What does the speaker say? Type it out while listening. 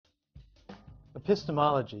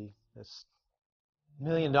Epistemology, this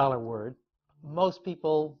million-dollar word, most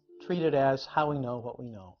people treat it as how we know what we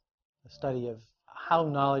know. The study of how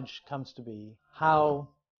knowledge comes to be, how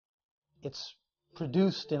it's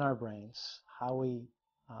produced in our brains, how we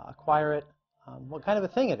acquire it, what kind of a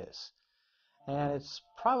thing it is. And it's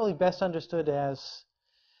probably best understood as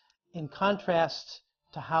in contrast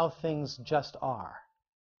to how things just are.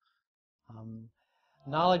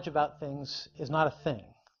 Knowledge about things is not a thing.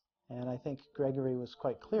 And I think Gregory was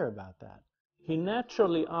quite clear about that. He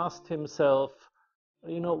naturally asked himself,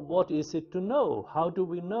 what is it to know? How do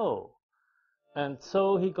we know? And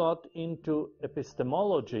so he got into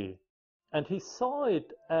epistemology, and he saw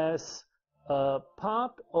it as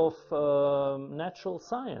part of natural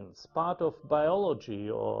science, part of biology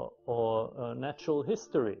or natural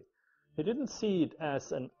history. He didn't see it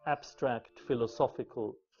as an abstract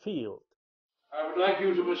philosophical field. I would like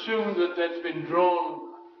you to assume that that's been drawn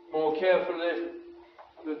more carefully,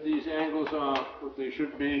 that these angles are what they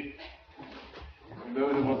should be, and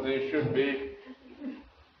those are what they should be.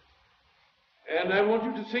 And I want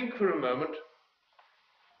you to think for a moment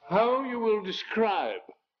how you will describe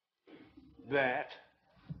that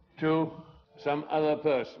to some other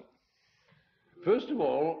person. First of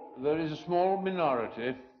all, there is a small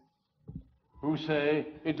minority who say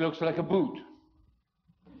it looks like a boot.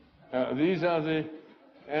 These are the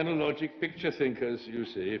analogic picture thinkers, you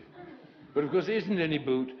see. But of course there isn't any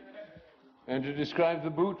boot. And to describe the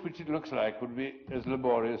boot which it looks like would be as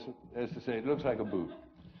laborious as to say it looks like a boot.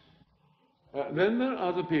 Then there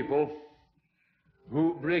are the people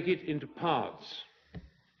who break it into parts.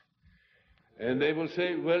 And they will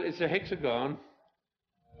say, well, it's a hexagon,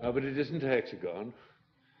 but it isn't a hexagon.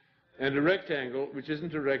 And a rectangle, which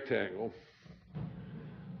isn't a rectangle.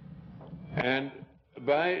 And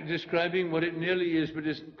by describing what it nearly is but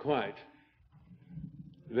isn't quite,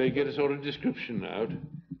 they get a sort of description out.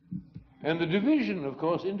 And the division, of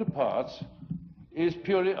course, into parts is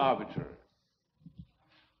purely arbitrary.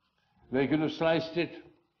 They could have sliced it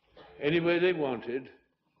any way they wanted,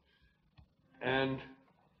 and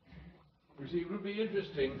you see, it would be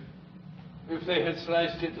interesting if they had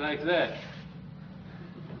sliced it like that.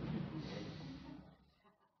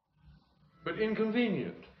 But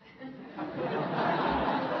inconvenient.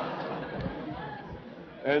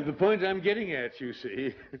 And the point I'm getting at, you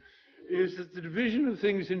see, is that the division of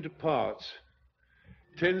things into parts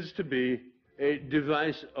tends to be a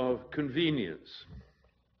device of convenience.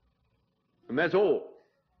 And that's all.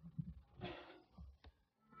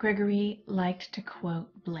 Gregory liked to quote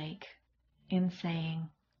Blake in saying,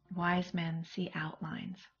 "Wise men see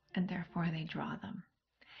outlines, and therefore they draw them."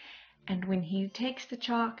 And when he takes the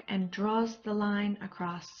chalk and draws the line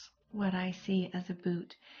across what I see as a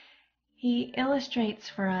boot, he illustrates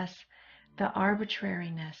for us the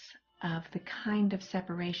arbitrariness of the kind of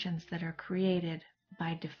separations that are created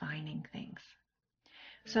by defining things.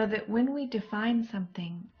 So that when we define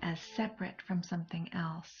something as separate from something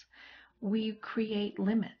else, we create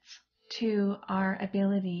limits to our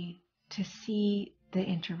ability to see the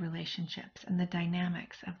interrelationships and the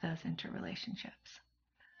dynamics of those interrelationships.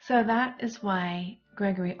 So that is why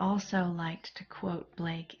Gregory also liked to quote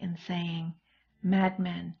Blake in saying,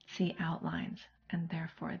 "Madmen see outlines, and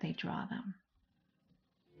therefore they draw them."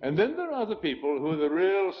 And then there are the people who are the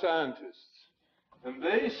real scientists. And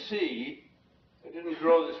they see, I didn't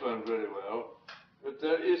draw this one very well, but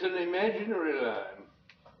there is an imaginary line,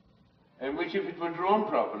 and which, if it were drawn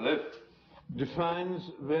properly, defines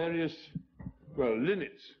various,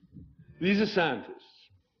 limits. These are scientists.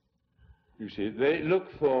 You see, they look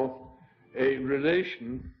for a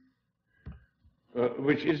relation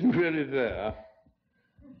which isn't really there,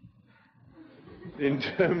 in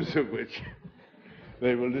terms of which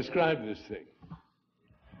they will describe this thing.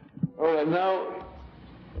 All right, now,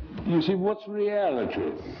 you see, what's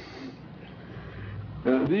reality?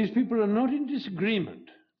 These people are not in disagreement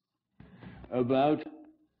about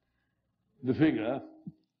the figure.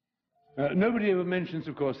 Nobody ever mentions,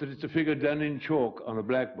 of course, that it's a figure done in chalk on a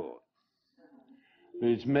blackboard.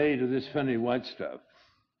 It's made of this funny white stuff.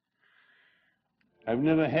 I've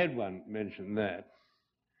never had one mention that.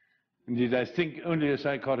 Indeed, I think only a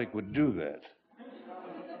psychotic would do that.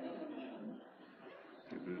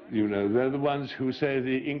 You know, they're the ones who say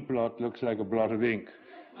the ink blot looks like a blot of ink.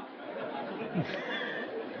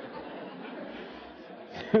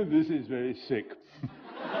 This is very sick.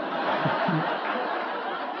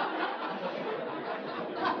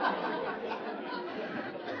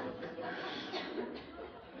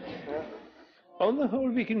 On the whole,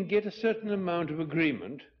 we can get a certain amount of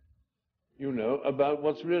agreement, you know, about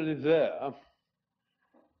what's really there,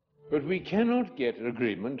 but we cannot get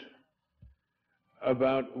agreement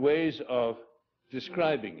about ways of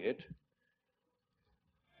describing it,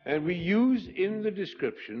 and we use in the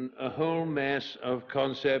description a whole mass of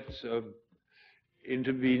concepts, of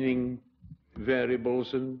intervening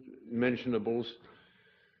variables and mentionables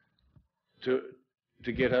to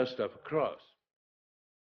get our stuff across.